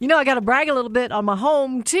You know, I got to brag a little bit on my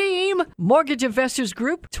home team, Mortgage Investors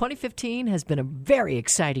Group. 2015 has been a very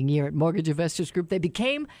exciting year at Mortgage Investors Group. They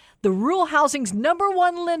became the rural housing's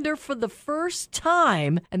 #1 lender for the first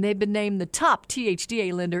time, and they've been named the top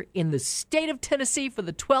THDA lender in the state of Tennessee for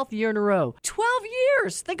the 12th year in a row. 12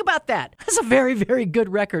 years! Think about that. That's a very, very good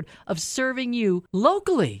record of serving you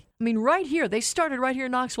locally. I mean, right here, they started right here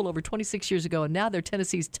in Knoxville over 26 years ago, and now they're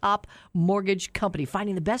Tennessee's top mortgage company,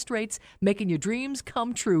 finding the best rates, making your dreams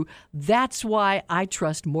come true. That's why I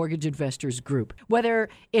trust Mortgage Investors Group. Whether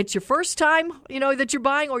it's your first time, that you're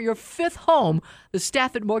buying or your fifth home, the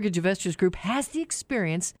staff at Mortgage Investors Group has the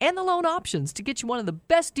experience and the loan options to get you one of the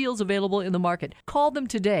best deals available in the market. Call them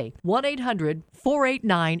today,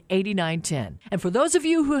 1-800-489-8910. And for those of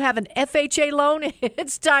you who have an FHA loan,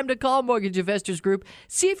 it's time to call Mortgage Investors Group.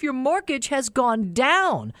 See if your mortgage has gone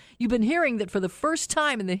down. You've been hearing that for the first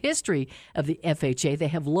time in the history of the FHA, they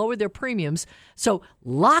have lowered their premiums. So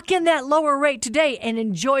lock in that lower rate today and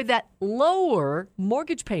enjoy that lower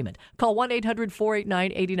mortgage payment. Call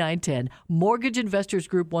 1-800-489-8910. Mortgage Investors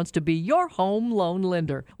Group wants to be your home loan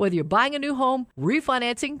lender. Whether you're buying a new home,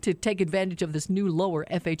 refinancing to take advantage of this new lower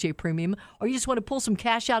FHA premium, or you just want to pull some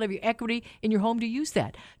cash out of your equity in your home to use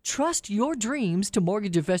that, trust your dreams to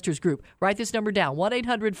Mortgage Investors Group. Write this number down,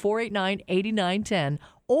 1-800-489-8910,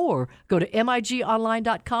 or go to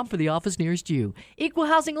migonline.com for the office nearest you. Equal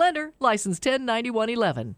housing lender, license 109111.